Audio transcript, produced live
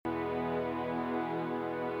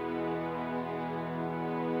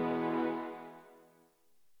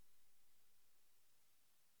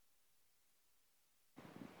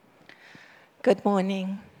Good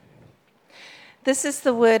morning. This is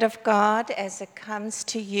the word of God as it comes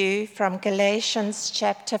to you from Galatians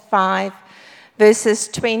chapter 5, verses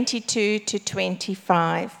 22 to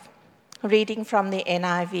 25, reading from the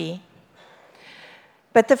NIV.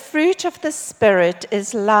 But the fruit of the Spirit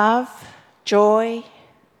is love, joy,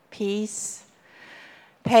 peace,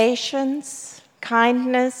 patience,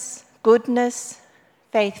 kindness, goodness,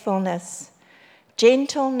 faithfulness,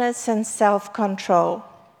 gentleness, and self-control.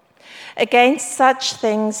 Against such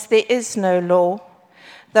things there is no law.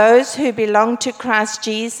 Those who belong to Christ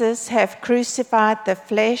Jesus have crucified the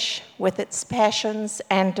flesh with its passions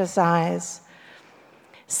and desires.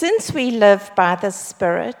 Since we live by the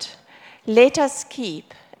Spirit, let us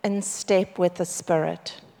keep in step with the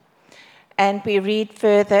Spirit. And we read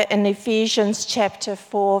further in Ephesians chapter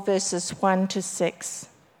 4, verses 1 to 6.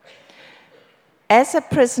 As a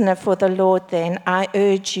prisoner for the Lord, then, I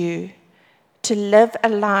urge you to live a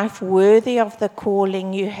life worthy of the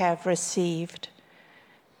calling you have received.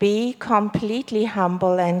 Be completely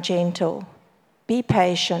humble and gentle. Be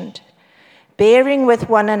patient, bearing with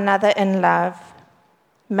one another in love.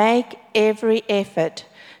 Make every effort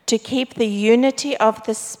to keep the unity of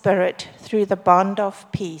the Spirit through the bond of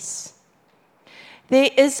peace.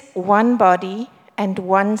 There is one body and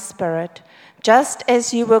one Spirit, just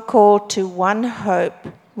as you were called to one hope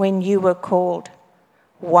when you were called.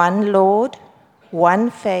 One Lord,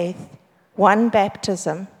 one faith, one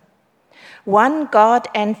baptism, one God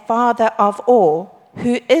and Father of all,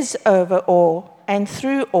 who is over all and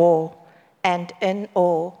through all and in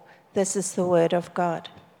all. This is the word of God.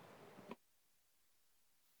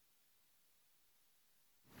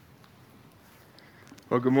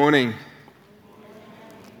 Well, good morning.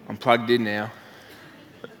 I'm plugged in now.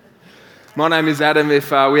 My name is Adam.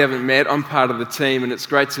 If we haven't met, I'm part of the team, and it's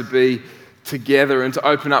great to be together and to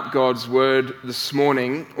open up God's Word this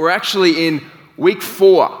morning. We're actually in week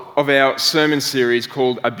 4 of our sermon series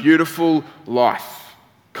called A Beautiful Life,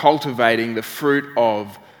 Cultivating the Fruit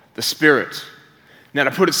of the Spirit. Now, to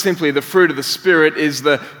put it simply, the fruit of the Spirit is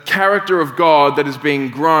the character of God that is being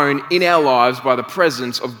grown in our lives by the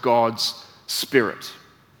presence of God's Spirit.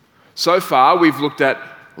 So far, we've looked at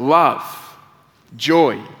love,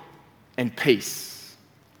 joy, and peace.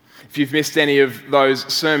 If you've missed any of those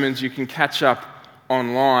sermons, you can catch up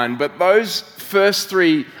online. But those first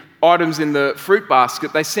 3 items in the fruit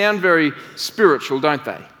basket, they sound very spiritual, don't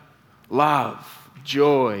they? Love,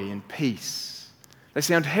 joy, and peace. They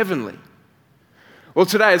sound heavenly. Well,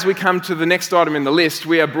 today, as we come to the next item in the list,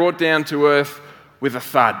 we are brought down to earth with a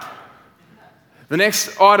thud. The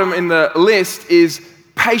next item in the list is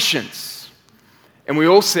patience. And we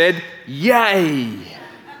all said, yay!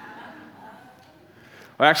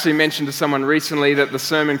 I actually mentioned to someone recently that the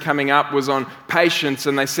sermon coming up was on patience,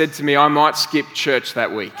 and they said to me, I might skip church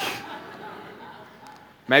that week.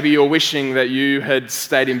 Maybe you're wishing that you had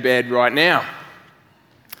stayed in bed right now.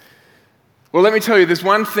 Well, let me tell you, there's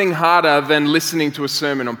one thing harder than listening to a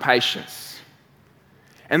sermon on patience,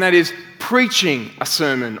 and that is preaching a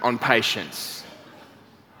sermon on patience.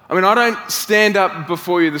 I mean, I don't stand up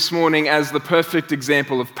before you this morning as the perfect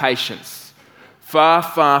example of patience. Far,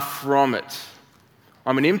 far from it.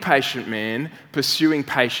 I'm an impatient man pursuing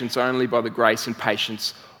patience only by the grace and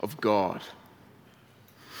patience of God.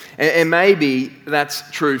 And maybe that's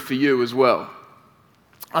true for you as well.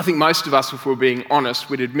 I think most of us, if we're being honest,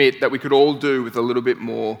 would admit that we could all do with a little bit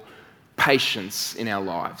more patience in our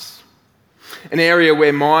lives. An area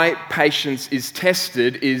where my patience is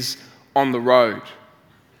tested is on the road.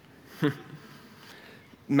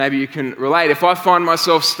 Maybe you can relate. If I find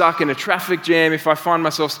myself stuck in a traffic jam, if I find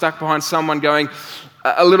myself stuck behind someone going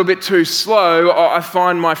a little bit too slow, I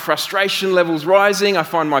find my frustration levels rising, I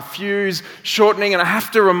find my fuse shortening, and I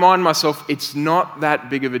have to remind myself it's not that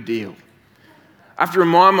big of a deal. I have to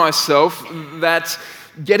remind myself that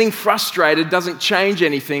getting frustrated doesn't change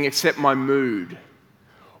anything except my mood.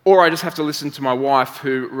 Or I just have to listen to my wife,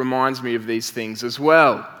 who reminds me of these things as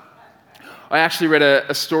well. I actually read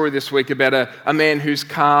a story this week about a man whose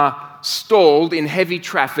car stalled in heavy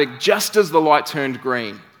traffic just as the light turned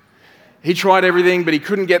green. He tried everything, but he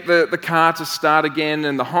couldn't get the car to start again,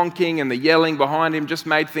 and the honking and the yelling behind him just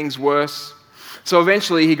made things worse. So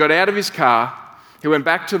eventually he got out of his car, he went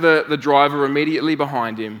back to the driver immediately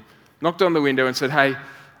behind him, knocked on the window and said, hey,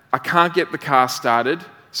 I can't get the car started,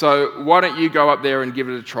 so why don't you go up there and give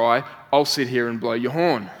it a try? I'll sit here and blow your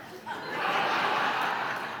horn.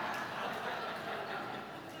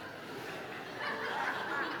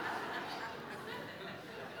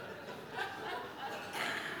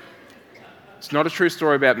 It's not a true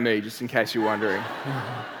story about me, just in case you're wondering.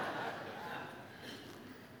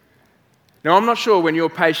 Now, I'm not sure when your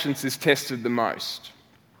patience is tested the most,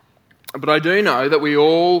 but I do know that we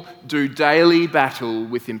all do daily battle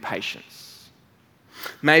with impatience.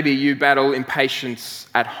 Maybe you battle impatience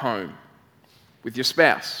at home, with your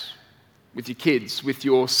spouse, with your kids, with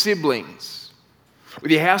your siblings,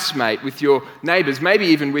 with your housemate, with your neighbours, maybe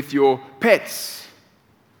even with your pets.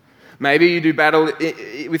 Maybe you do battle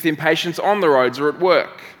with impatience on the roads or at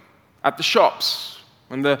work, at the shops,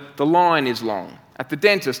 when the line is long, at the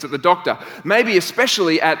dentist, at the doctor, maybe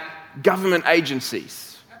especially at government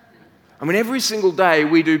agencies. I mean, every single day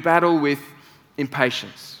we do battle with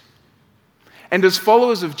impatience. And as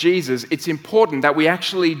followers of Jesus, it's important that we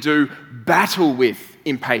actually do battle with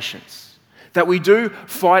impatience, that we do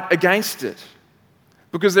fight against it,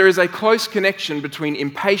 because there is a close connection between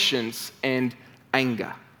impatience and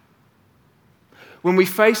anger. When we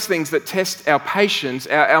face things that test our patience,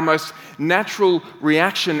 our most natural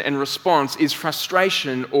reaction and response is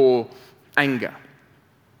frustration or anger.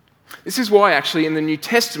 This is why, actually, in the New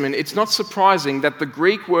Testament, it's not surprising that the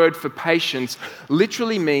Greek word for patience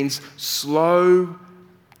literally means slow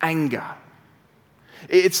anger.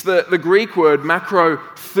 It's the Greek word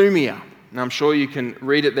macrothumia. Now, I'm sure you can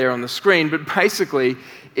read it there on the screen, but basically,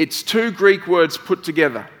 it's two Greek words put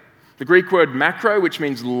together. The Greek word macro, which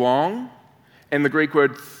means long, and the Greek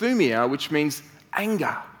word thumia, which means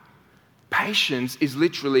anger. Patience is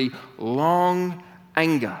literally long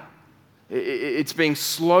anger. It's being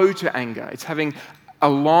slow to anger. It's having a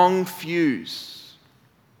long fuse.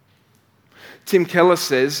 Tim Keller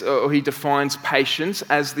says, or he defines patience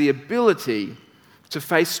as the ability to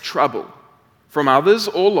face trouble from others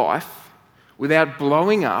or life without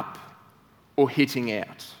blowing up or hitting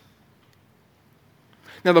out.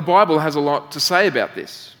 Now, the Bible has a lot to say about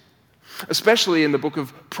this, especially in the book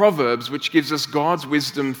of Proverbs, which gives us God's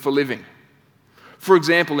wisdom for living. For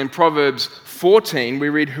example, in Proverbs 14, we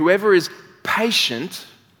read, "Whoever is patient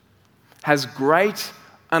has great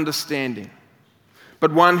understanding,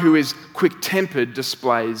 but one who is quick-tempered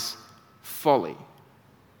displays folly."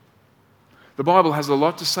 The Bible has a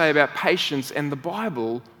lot to say about patience, and the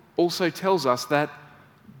Bible also tells us that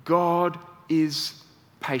God is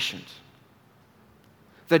patient,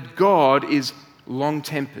 that God is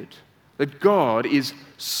long-tempered, that God is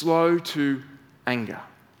slow to anger.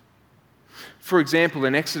 For example,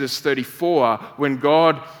 in Exodus 34, when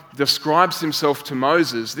God describes himself to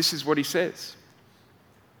Moses, this is what he says.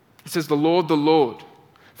 He says, the Lord,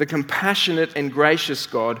 the compassionate and gracious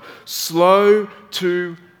God, slow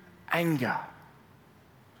to anger,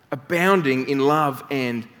 abounding in love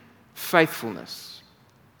and faithfulness."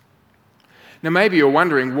 Now, maybe you're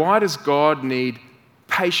wondering, why does God need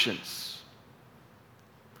patience?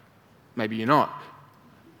 Maybe you're not.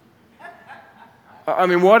 I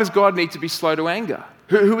mean, why does God need to be slow to anger?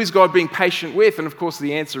 Who is God being patient with? And of course,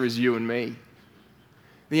 the answer is you and me.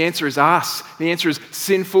 The answer is us. The answer is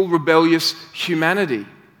sinful, rebellious humanity.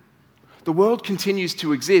 The world continues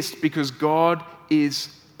to exist because God is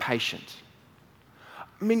patient.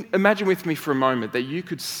 I mean, imagine with me for a moment that you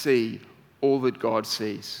could see all that God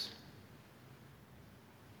sees.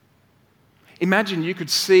 Imagine you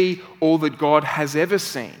could see all that God has ever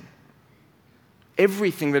seen.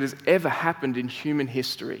 Everything that has ever happened in human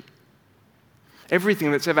history.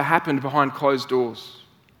 Everything that's ever happened behind closed doors.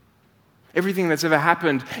 Everything that's ever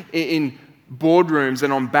happened in boardrooms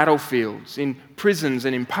and on battlefields, in prisons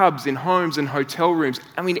and in pubs, in homes and hotel rooms.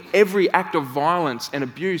 I mean, every act of violence and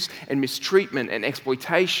abuse and mistreatment and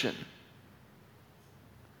exploitation.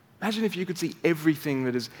 Imagine if you could see everything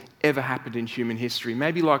that has ever happened in human history.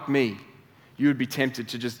 Maybe like me, you would be tempted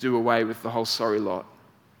to just do away with the whole sorry lot.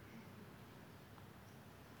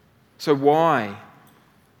 So why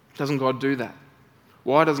doesn't God do that?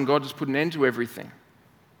 Why doesn't God just put an end to everything?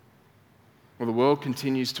 Well, the world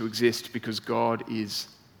continues to exist because God is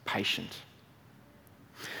patient.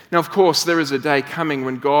 Now, of course, there is a day coming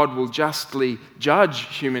when God will justly judge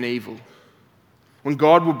human evil, when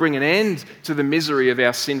God will bring an end to the misery of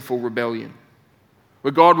our sinful rebellion,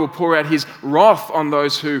 where God will pour out his wrath on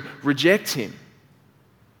those who reject him.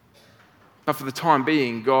 But for the time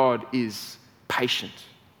being, God is patient.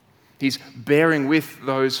 He's bearing with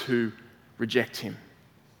those who reject him.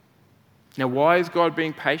 Now, why is God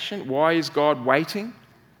being patient? Why is God waiting?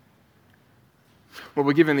 Well,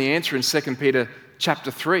 we're given the answer in 2 Peter chapter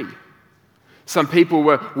 3. Some people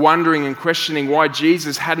were wondering and questioning why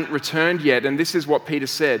Jesus hadn't returned yet, and this is what Peter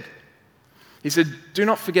said. He said, "Do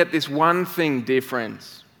not forget this one thing, dear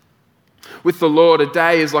friends. With the Lord, a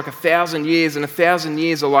day is like 1,000 years, and 1,000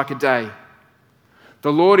 years are like a day.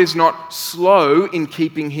 The Lord is not slow in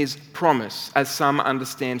keeping his promise, as some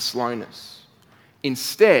understand slowness.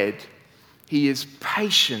 Instead, he is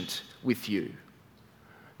patient with you,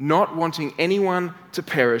 not wanting anyone to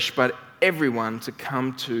perish, but everyone to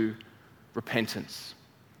come to repentance.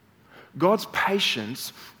 God's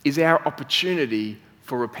patience is our opportunity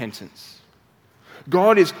for repentance.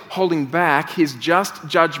 God is holding back his just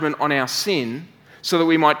judgment on our sin so that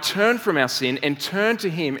we might turn from our sin and turn to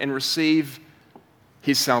him and receive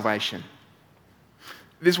his salvation.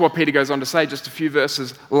 This is what Peter goes on to say just a few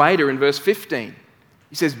verses later in verse 15.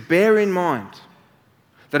 He says, bear in mind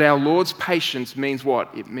that our Lord's patience means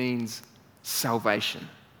what? It means salvation.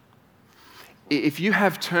 If you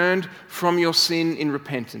have turned from your sin in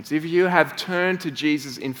repentance, if you have turned to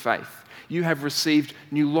Jesus in faith, you have received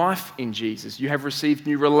new life in Jesus. You have received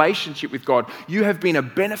new relationship with God. You have been a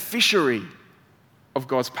beneficiary of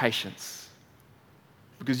God's patience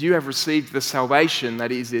because you have received the salvation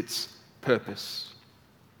that is its purpose.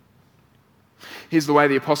 Here's the way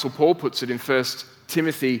the Apostle Paul puts it in 1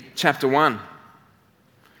 Timothy chapter 1.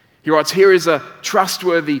 He writes, here is a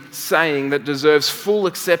trustworthy saying that deserves full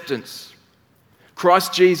acceptance.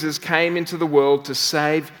 Christ Jesus came into the world to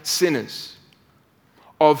save sinners,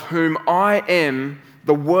 of whom I am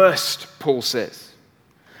the worst, Paul says.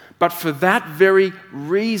 But for that very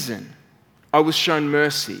reason, I was shown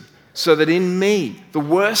mercy, so that in me, the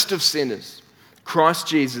worst of sinners, Christ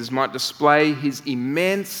Jesus might display his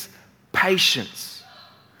immense patience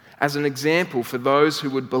as an example for those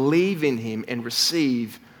who would believe in him and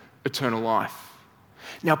receive eternal life.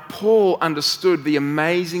 Now, Paul understood the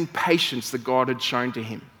amazing patience that God had shown to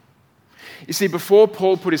him. You see, before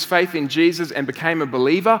Paul put his faith in Jesus and became a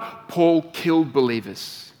believer, Paul killed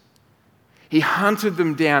believers. He hunted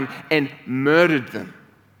them down and murdered them.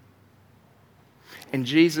 And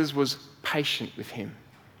Jesus was patient with him.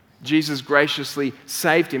 Jesus graciously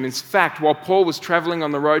saved him. In fact, while Paul was traveling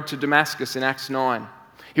on the road to Damascus in Acts 9,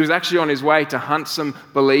 he was actually on his way to hunt some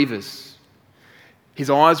believers. His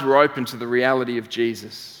eyes were open to the reality of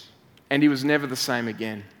Jesus, and he was never the same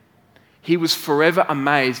again. He was forever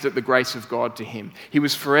amazed at the grace of God to him. He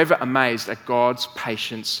was forever amazed at God's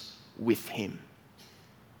patience with him.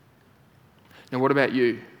 Now, what about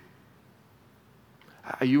you?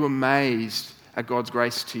 Are you amazed at God's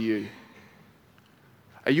grace to you?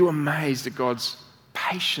 Are you amazed at God's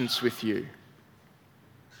patience with you?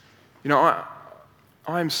 You know,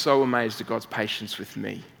 I am so amazed at God's patience with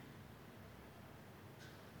me.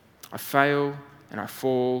 I fail and I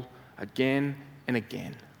fall again and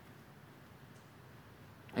again.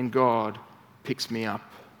 And God picks me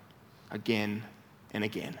up again and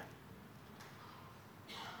again.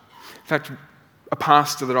 In fact, a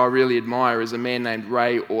pastor that I really admire is a man named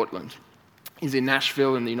Ray Ortland. He's in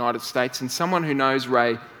Nashville in the United States, and someone who knows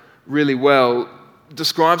Ray really well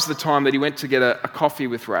describes the time that he went to get a coffee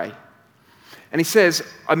with Ray. And he says,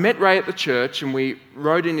 I met Ray at the church and we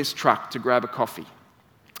rode in his truck to grab a coffee.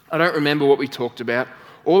 I don't remember what we talked about.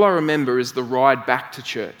 All I remember is the ride back to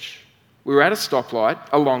church. We were at a stoplight,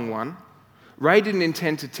 a long one. Ray didn't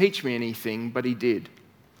intend to teach me anything, but he did.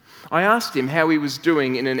 I asked him how he was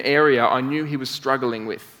doing in an area I knew he was struggling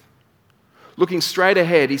with. Looking straight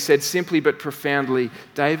ahead, he said simply but profoundly,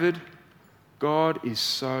 David, God is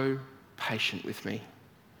so patient with me.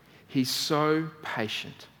 He's so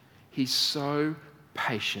patient. He's so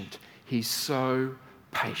patient. He's so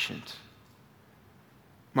patient.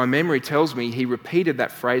 My memory tells me he repeated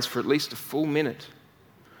that phrase for at least a full minute.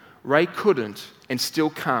 Ray couldn't and still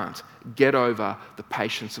can't get over the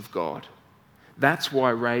patience of God. That's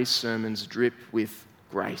why Ray's sermons drip with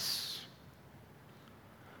grace.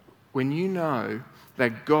 When you know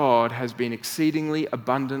that God has been exceedingly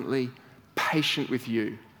abundantly patient with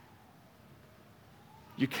you,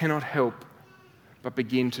 you cannot help but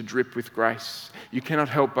begin to drip with grace. You cannot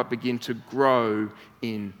help but begin to grow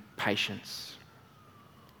in patience.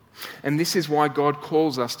 And this is why God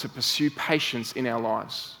calls us to pursue patience in our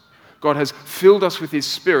lives. God has filled us with his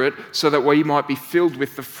Spirit so that we might be filled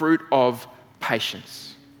with the fruit of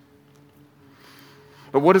patience.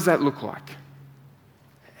 But what does that look like?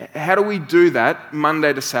 How do we do that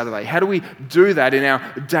Monday to Saturday? How do we do that in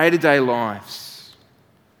our day-to-day lives?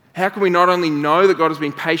 How can we not only know that God has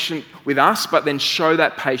been patient with us, but then show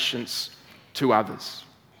that patience to others?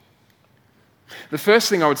 The first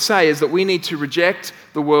thing I would say is that we need to reject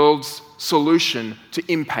the world's solution to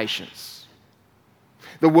impatience.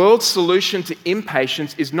 The world's solution to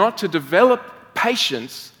impatience is not to develop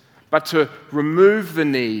patience, but to remove the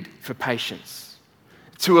need for patience,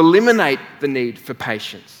 to eliminate the need for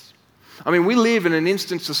patience. I mean, we live in an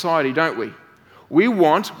instant society, don't we? We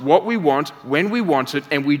want what we want when we want it,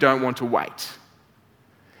 and we don't want to wait.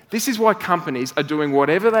 This is why companies are doing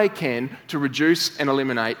whatever they can to reduce and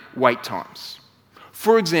eliminate wait times.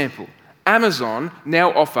 For example, Amazon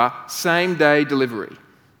now offer same-day delivery.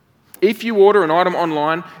 If you order an item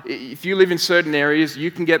online, if you live in certain areas, you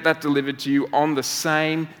can get that delivered to you on the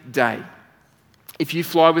same day. If you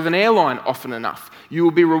fly with an airline often enough, you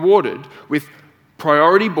will be rewarded with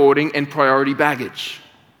priority boarding and priority baggage.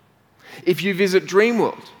 If you visit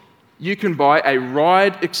Dreamworld, you can buy a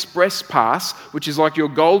Ride Express pass, which is like your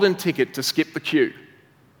golden ticket to skip the queue.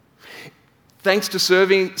 Thanks to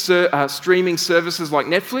streaming services like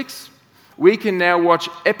Netflix, we can now watch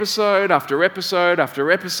episode after episode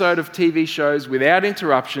after episode of TV shows without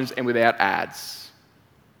interruptions and without ads.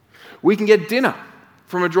 We can get dinner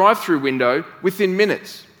from a drive-through window within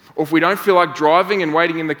minutes. Or if we don't feel like driving and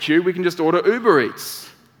waiting in the queue, we can just order Uber Eats.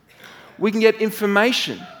 We can get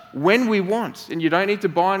information when we want, and you don't need to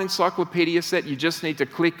buy an encyclopedia set, you just need to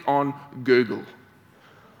click on Google.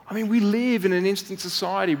 I mean, we live in an instant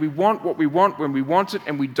society. We want what we want when we want it,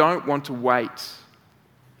 and we don't want to wait.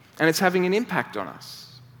 And it's having an impact on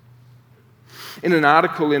us. In an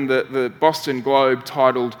article in the Boston Globe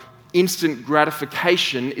titled, "Instant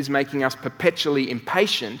Gratification is Making Us Perpetually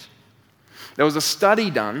Impatient," there was a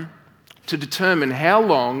study done to determine how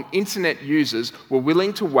long internet users were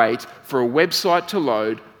willing to wait for a website to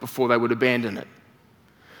load before they would abandon it.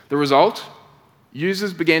 The result?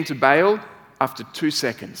 Users began to bail after 2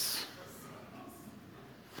 seconds.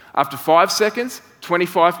 After 5 seconds,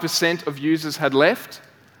 25% of users had left.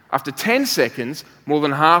 After 10 seconds, more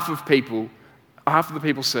than half of the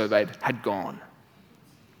people surveyed had gone.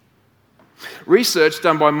 Research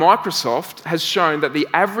done by Microsoft has shown that the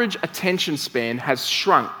average attention span has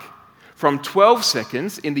shrunk from 12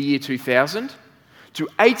 seconds in the year 2000 to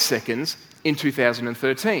 8 seconds in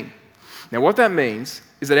 2013. Now, what that means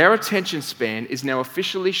is that our attention span is now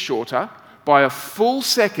officially shorter by a full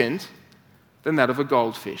second than that of a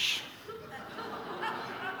goldfish.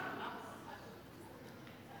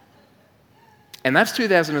 And that's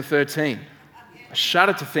 2013. I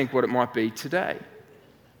shudder to think what it might be today.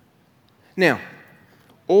 Now,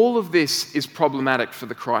 all of this is problematic for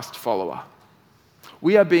the Christ follower.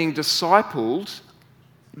 We are being discipled,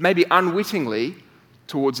 maybe unwittingly,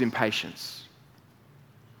 towards impatience.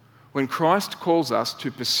 When Christ calls us to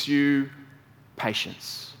pursue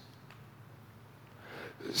patience.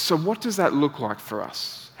 So what does that look like for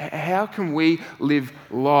us? How can we live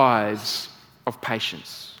lives of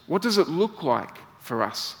patience? What does it look like for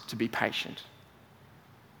us to be patient?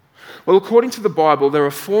 Well, according to the Bible, there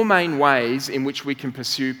are 4 main ways in which we can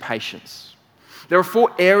pursue patience. There are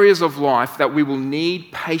 4 areas of life that we will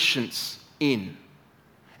need patience in,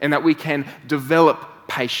 and that we can develop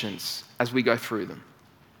patience as we go through them.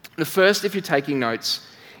 The first, if you're taking notes,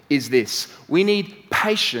 is this: we need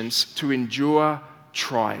patience to endure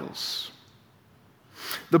trials.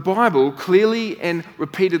 The Bible clearly and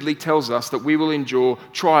repeatedly tells us that we will endure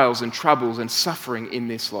trials and troubles and suffering in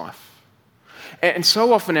this life. And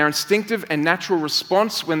so often our instinctive and natural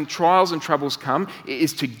response when trials and troubles come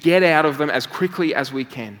is to get out of them as quickly as we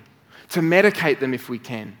can, to medicate them if we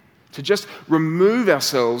can, to just remove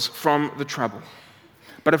ourselves from the trouble.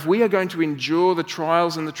 But if we are going to endure the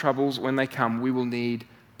trials and the troubles when they come, we will need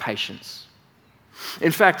patience.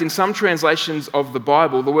 In fact, in some translations of the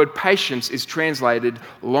Bible, the word patience is translated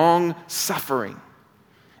long suffering.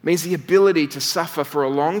 It means the ability to suffer for a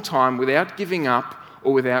long time without giving up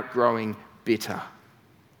or without growing bitter.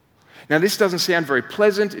 Now, this doesn't sound very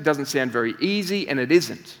pleasant, it doesn't sound very easy, and it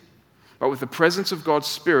isn't. But with the presence of God's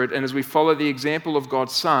Spirit, and as we follow the example of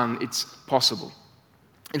God's Son, it's possible.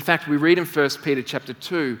 In fact, we read in 1 Peter chapter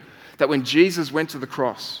 2 that when Jesus went to the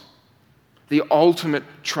cross, the ultimate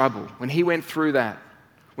trouble, when he went through that,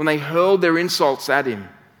 when they hurled their insults at him,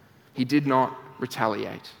 he did not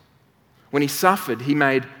retaliate. When he suffered, he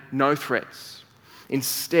made no threats.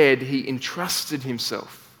 Instead, he entrusted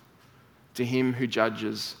himself to him who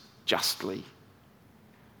judges justly.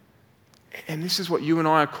 And this is what you and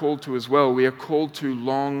I are called to as well. We are called to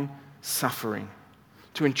long suffering,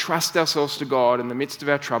 to entrust ourselves to God in the midst of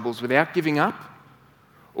our troubles without giving up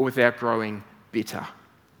or without growing bitter.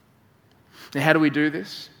 Now, how do we do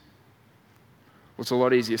this? Well, it's a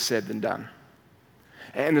lot easier said than done.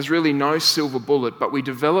 And there's really no silver bullet, but we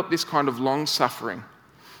develop this kind of long suffering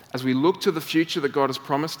as we look to the future that God has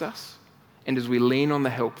promised us and as we lean on the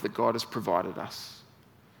help that God has provided us.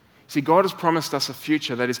 See, God has promised us a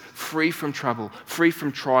future that is free from trouble, free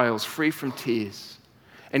from trials, free from tears.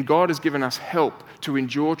 And God has given us help to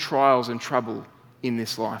endure trials and trouble in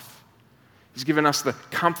this life. He's given us the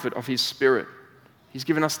comfort of His Spirit. He's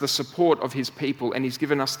given us the support of His people, and He's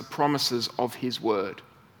given us the promises of His Word.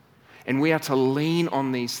 And we are to lean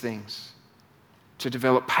on these things to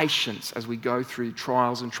develop patience as we go through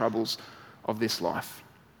trials and troubles of this life.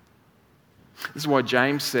 This is why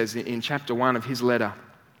James says in chapter 1 of his letter,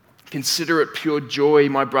 "Consider it pure joy,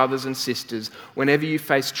 my brothers and sisters, whenever you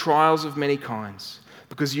face trials of many kinds,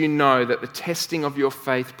 because you know that the testing of your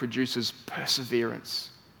faith produces perseverance.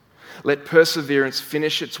 Let perseverance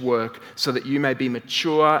finish its work so that you may be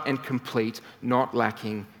mature and complete, not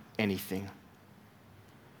lacking anything."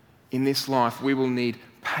 In this life, we will need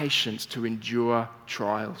patience to endure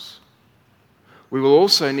trials. We will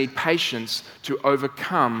also need patience to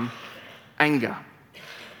overcome anger.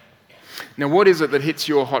 Now, what is it that hits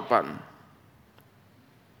your hot button?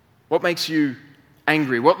 What makes you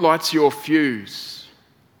angry? What lights your fuse?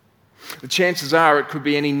 The chances are it could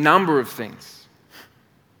be any number of things.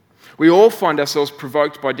 We all find ourselves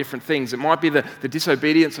provoked by different things. It might be the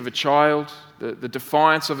disobedience of a child, the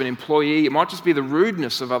defiance of an employee. It might just be the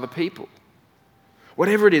rudeness of other people.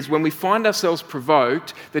 Whatever it is, when we find ourselves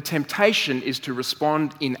provoked, the temptation is to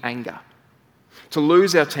respond in anger, to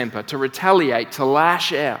lose our temper, to retaliate, to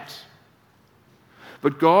lash out.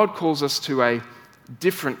 But God calls us to a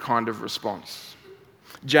different kind of response.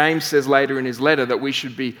 James says later in his letter that we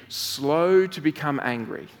should be slow to become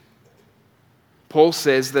angry. Paul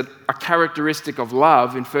says that a characteristic of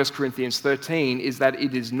love in 1 Corinthians 13 is that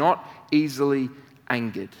it is not easily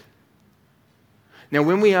angered. Now,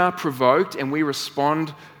 when we are provoked and we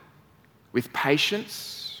respond with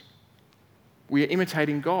patience, we are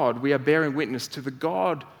imitating God. We are bearing witness to the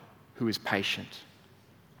God who is patient.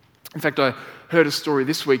 In fact, I heard a story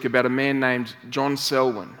this week about a man named John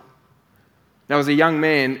Selwyn. Now, as a young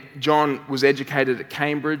man, John was educated at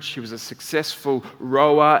Cambridge. He was a successful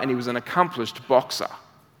rower and he was an accomplished boxer.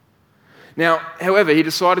 Now, however, he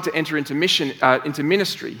decided to enter into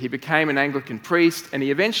ministry. He became an Anglican priest and he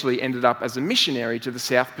eventually ended up as a missionary to the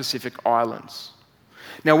South Pacific Islands.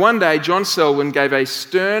 Now, one day, John Selwyn gave a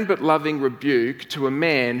stern but loving rebuke to a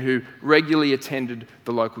man who regularly attended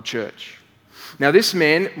the local church. Now, this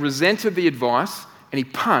man resented the advice and he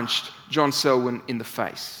punched John Selwyn in the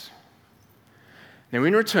face. Now,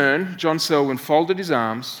 in return, John Selwyn folded his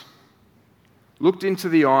arms, looked into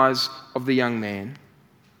the eyes of the young man,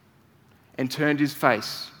 and turned his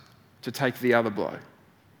face to take the other blow.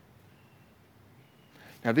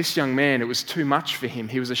 Now, this young man, it was too much for him.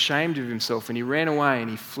 He was ashamed of himself and he ran away and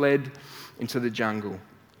he fled into the jungle.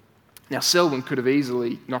 Now, Selwyn could have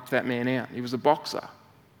easily knocked that man out. He was a boxer,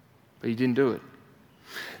 but he didn't do it.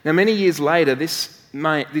 Now, many years later, this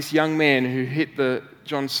young man who hit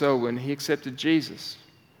John Selwyn, he accepted Jesus.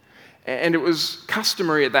 And it was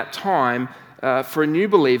customary at that time for a new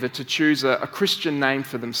believer to choose a Christian name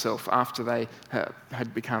for themselves after they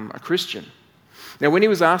had become a Christian. Now, when he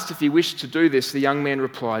was asked if he wished to do this, the young man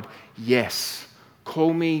replied, "Yes,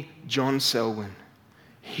 call me John Selwyn.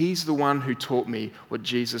 He's the one who taught me what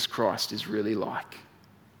Jesus Christ is really like."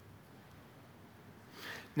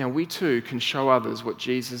 Now, we too can show others what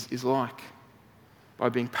Jesus is like by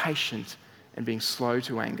being patient and being slow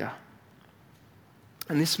to anger.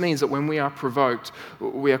 And this means that when we are provoked,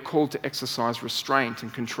 we are called to exercise restraint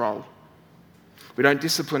and control. We don't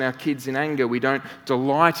discipline our kids in anger. We don't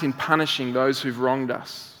delight in punishing those who've wronged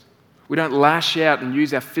us. We don't lash out and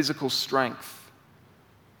use our physical strength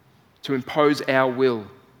to impose our will.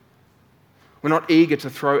 We're not eager to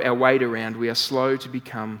throw our weight around. We are slow to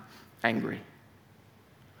become angry.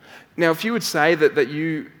 Now, if you would say that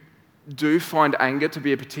you do find anger to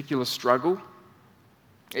be a particular struggle,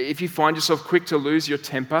 if you find yourself quick to lose your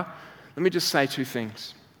temper, let me just say two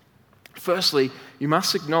things. Firstly, you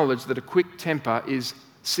must acknowledge that a quick temper is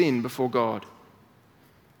sin before God.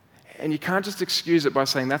 And you can't just excuse it by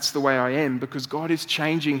saying, "That's the way I am," because God is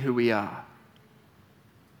changing who we are.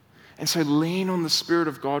 And so lean on the Spirit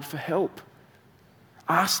of God for help.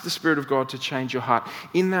 Ask the Spirit of God to change your heart.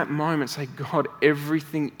 In that moment, say, "God,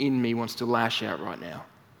 everything in me wants to lash out right now.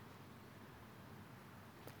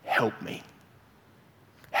 Help me.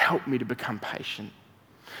 Help me to become patient.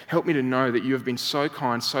 Help me to know that you have been so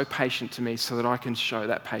kind, so patient to me so that I can show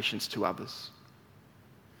that patience to others."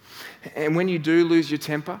 And when you do lose your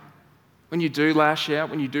temper, when you do lash out,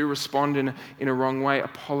 when you do respond in a wrong way,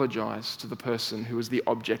 apologize to the person who was the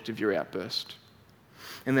object of your outburst.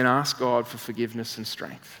 And then ask God for forgiveness and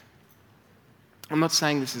strength. I'm not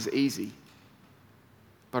saying this is easy,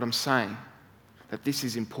 but I'm saying that this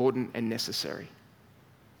is important and necessary.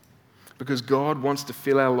 Because God wants to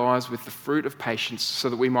fill our lives with the fruit of patience so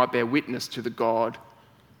that we might bear witness to the God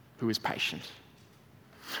who is patient.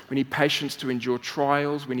 We need patience to endure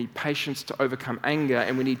trials, we need patience to overcome anger,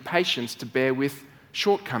 and we need patience to bear with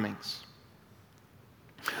shortcomings.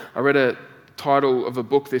 I read a title of a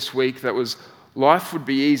book this week that was "Life Would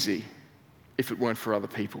Be Easy If It Weren't for Other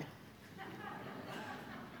People."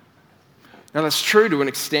 Now, that's true to an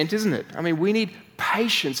extent, isn't it? I mean, we need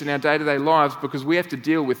patience in our day-to-day lives because we have to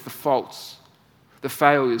deal with the faults, the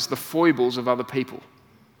failures, the foibles of other people.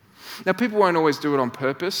 Now, people won't always do it on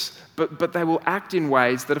purpose, but they will act in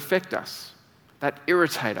ways that affect us, that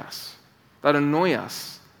irritate us, that annoy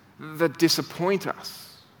us, that disappoint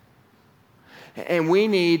us. And we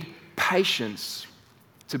need patience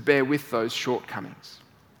to bear with those shortcomings.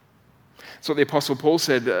 That's what the Apostle Paul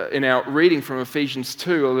said in our reading from Ephesians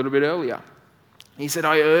 2 a little bit earlier. He said,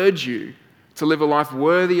 I urge you to live a life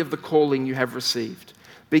worthy of the calling you have received.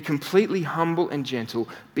 Be completely humble and gentle.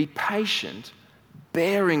 Be patient,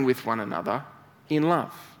 bearing with one another in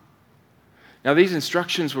love. Now, these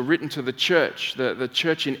instructions were written to the church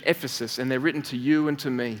in Ephesus, and they're written to you and to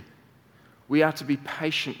me. We are to be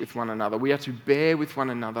patient with one another. We are to bear with one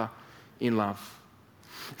another in love.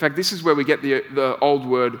 In fact, this is where we get the old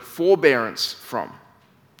word forbearance from.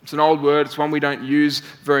 It's an old word. It's one we don't use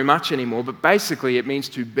very much anymore, but basically it means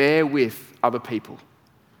to bear with other people.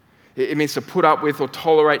 It means to put up with or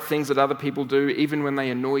tolerate things that other people do, even when they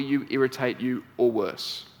annoy you, irritate you, or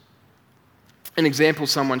worse. An example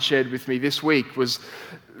someone shared with me this week was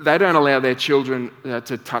they don't allow their children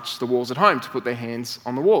to touch the walls at home, to put their hands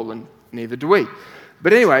on the wall, and neither do we.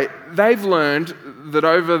 But anyway, they've learned that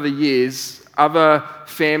over the years, other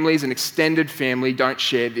families and extended family don't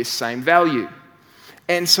share this same value.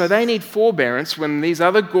 And so they need forbearance when these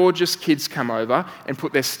other gorgeous kids come over and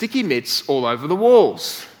put their sticky mitts all over the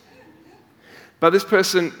walls. But this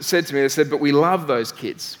person said to me, they said, but we love those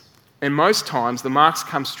kids. And most times the marks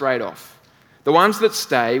come straight off. The ones that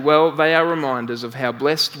stay, well, they are reminders of how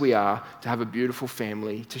blessed we are to have a beautiful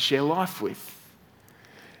family to share life with.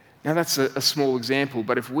 Now that's a small example,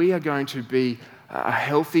 but if we are going to be a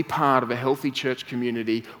healthy part of a healthy church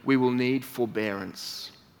community, we will need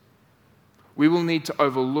forbearance. We will need to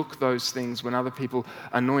overlook those things when other people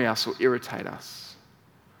annoy us or irritate us.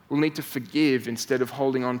 We'll need to forgive instead of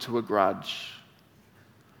holding on to a grudge.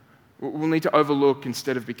 We'll need to overlook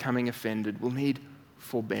instead of becoming offended. We'll need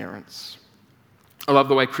forbearance. I love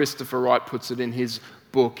the way Christopher Wright puts it in his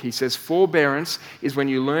book. He says, forbearance is when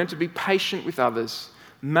you learn to be patient with others,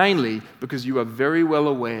 mainly because you are very well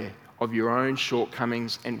aware of your own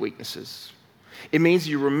shortcomings and weaknesses. It means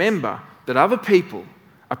you remember that other people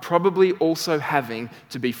are probably also having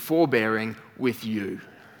to be forbearing with you.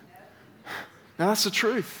 Now that's the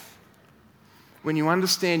truth. When you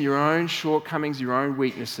understand your own shortcomings, your own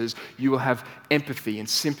weaknesses, you will have empathy and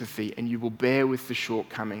sympathy, and you will bear with the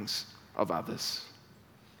shortcomings of others.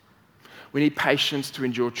 We need patience to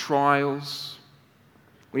endure trials.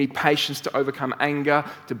 We need patience to overcome anger,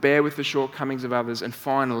 to bear with the shortcomings of others. And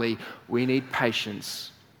finally, we need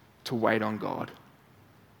patience to wait on God.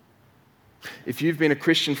 If you've been a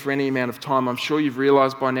Christian for any amount of time, I'm sure you've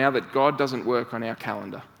realized by now that God doesn't work on our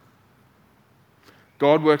calendar.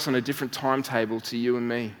 God works on a different timetable to you and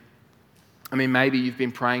me. I mean, maybe you've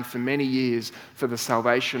been praying for many years for the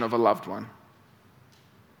salvation of a loved one.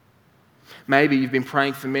 Maybe you've been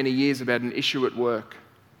praying for many years about an issue at work,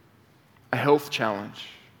 a health challenge,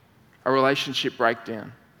 a relationship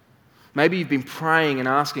breakdown. Maybe you've been praying and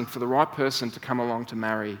asking for the right person to come along to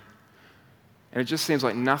marry. And it just seems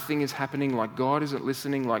like nothing is happening, like God isn't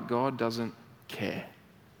listening, like God doesn't care.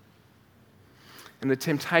 And the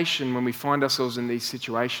temptation when we find ourselves in these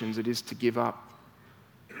situations, it is to give up.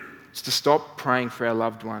 It's to stop praying for our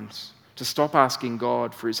loved ones, to stop asking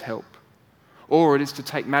God for his help. Or it is to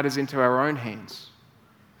take matters into our own hands,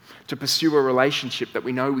 to pursue a relationship that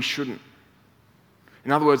we know we shouldn't.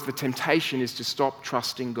 In other words, the temptation is to stop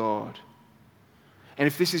trusting God. And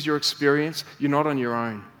if this is your experience, you're not on your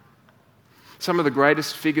own. Some of the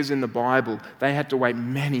greatest figures in the Bible, they had to wait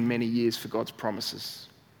many, many years for God's promises.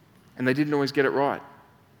 And they didn't always get it right.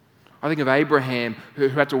 I think of Abraham, who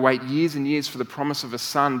had to wait years and years for the promise of a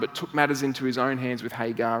son, but took matters into his own hands with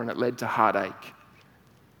Hagar, and it led to heartache.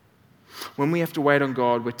 When we have to wait on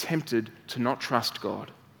God, we're tempted to not trust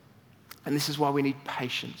God. And this is why we need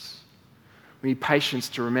patience. We need patience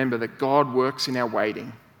to remember that God works in our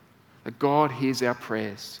waiting, that God hears our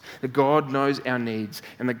prayers, that God knows our needs,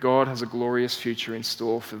 and that God has a glorious future in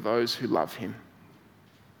store for those who love him.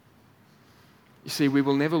 You see, we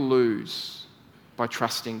will never lose by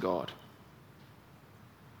trusting God.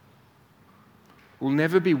 We'll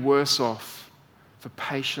never be worse off for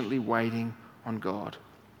patiently waiting on God.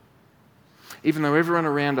 Even though everyone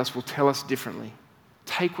around us will tell us differently.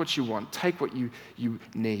 Take what you want. Take what you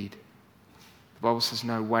need. The Bible says,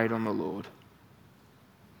 no, wait on the Lord.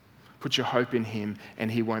 Put your hope in him,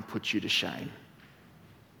 and he won't put you to shame.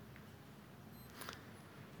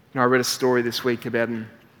 I read a story this week about an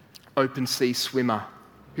open sea swimmer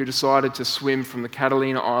who decided to swim from the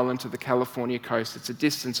Catalina Island to the California coast. It's a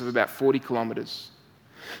distance of about 40 kilometres.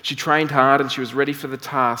 She trained hard and she was ready for the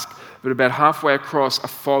task, but about halfway across, a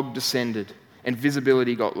fog descended and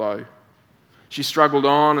visibility got low. She struggled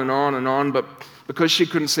on and on and on, but because she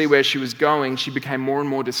couldn't see where she was going, she became more and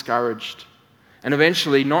more discouraged. And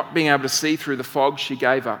eventually, not being able to see through the fog, she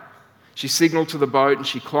gave up. She signalled to the boat and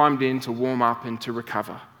she climbed in to warm up and to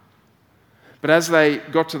recover. But as they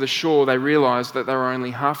got to the shore, they realised that they were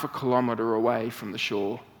only half a kilometre away from the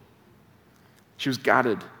shore. She was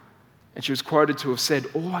gutted, and she was quoted to have said,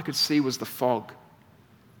 "All I could see was the fog.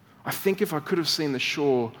 I think if I could have seen the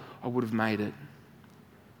shore, I would have made it."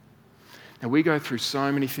 Now, we go through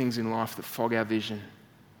so many things in life that fog our vision.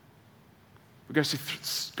 We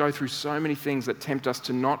go through so many things that tempt us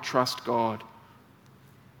to not trust God,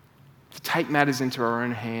 to take matters into our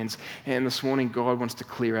own hands. And this morning, God wants to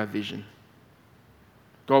clear our vision.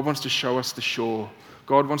 God wants to show us the shore.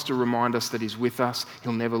 God wants to remind us that He's with us,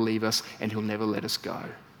 He'll never leave us, and He'll never let us go.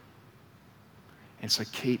 And so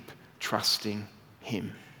keep trusting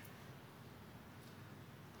Him.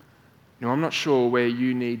 Now, I'm not sure where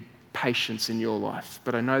you need patience in your life,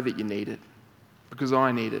 but I know that you need it, because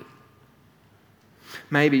I need it.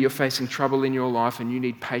 Maybe you're facing trouble in your life and you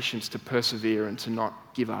need patience to persevere and to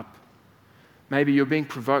not give up. Maybe you're being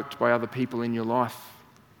provoked by other people in your life.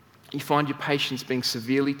 You find your patience being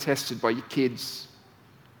severely tested by your kids,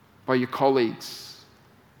 by your colleagues,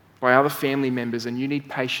 by other family members, and you need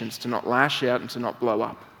patience to not lash out and to not blow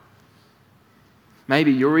up.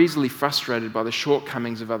 Maybe you're easily frustrated by the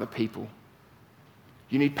shortcomings of other people.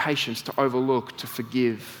 You need patience to overlook, to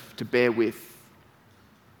forgive, to bear with.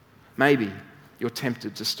 Maybe you're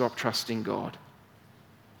tempted to stop trusting God,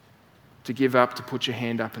 to give up, to put your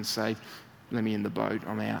hand up and say, "Let me in the boat,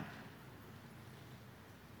 I'm out."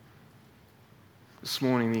 This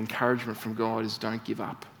morning, the encouragement from God is don't give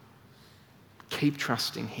up. Keep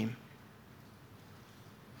trusting Him.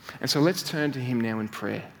 And so let's turn to Him now in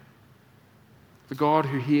prayer. The God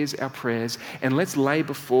who hears our prayers, and let's lay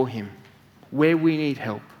before Him where we need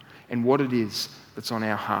help and what it is that's on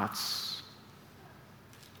our hearts.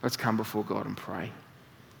 Let's come before God and pray.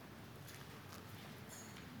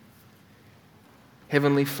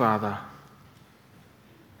 Heavenly Father,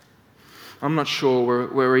 I'm not sure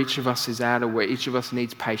where each of us is at or where each of us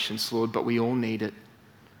needs patience, Lord, but we all need it.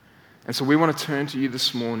 And so we want to turn to You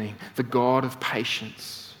this morning, the God of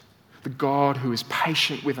patience, the God who is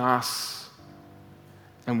patient with us,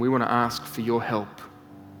 and we want to ask for Your help.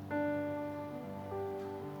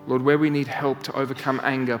 Lord, where we need help to overcome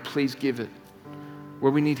anger, please give it.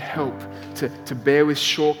 Where we need help to bear with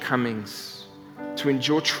shortcomings, to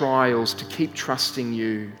endure trials, to keep trusting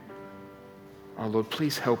You, oh Lord,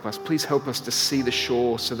 please help us. Please help us to see the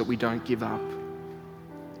shore so that we don't give up.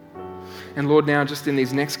 And Lord, now just in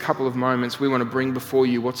these next couple of moments, we want to bring before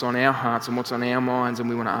You what's on our hearts and what's on our minds, and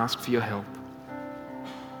we want to ask for Your help,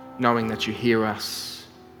 knowing that You hear us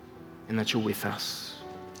and that You're with us.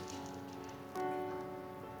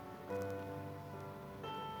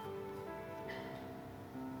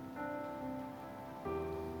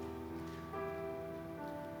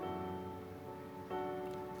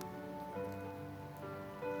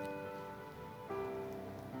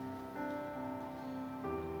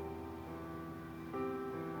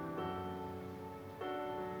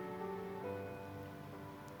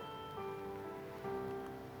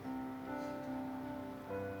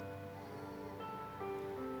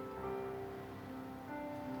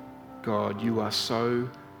 God, You are so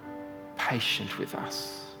patient with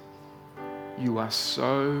us. You are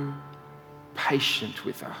so patient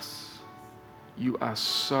with us. You are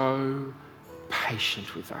so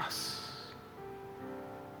patient with us.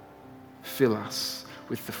 Fill us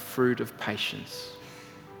with the fruit of patience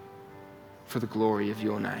for the glory of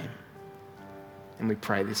Your name. And we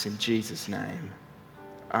pray this in Jesus' name.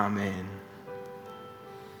 Amen.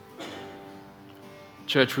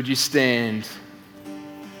 Church, would you stand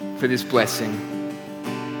for this blessing?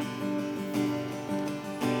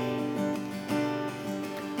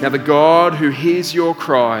 Now the God who hears your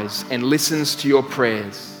cries and listens to your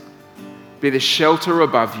prayers be the shelter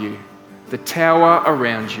above you, the tower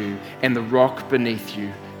around you, and the rock beneath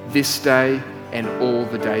you this day and all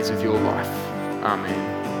the days of your life. Amen.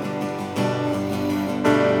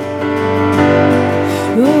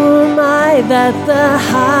 Who am I that the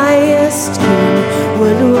highest King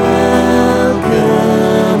would welcome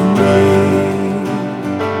me?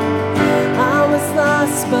 I was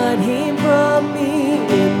lost, but He brought me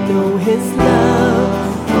in. Oh, His love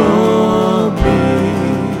for me.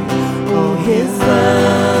 Oh, His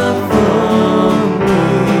love for me.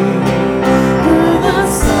 Who the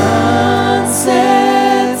sun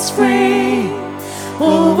sets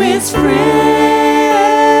Oh, it's friendship.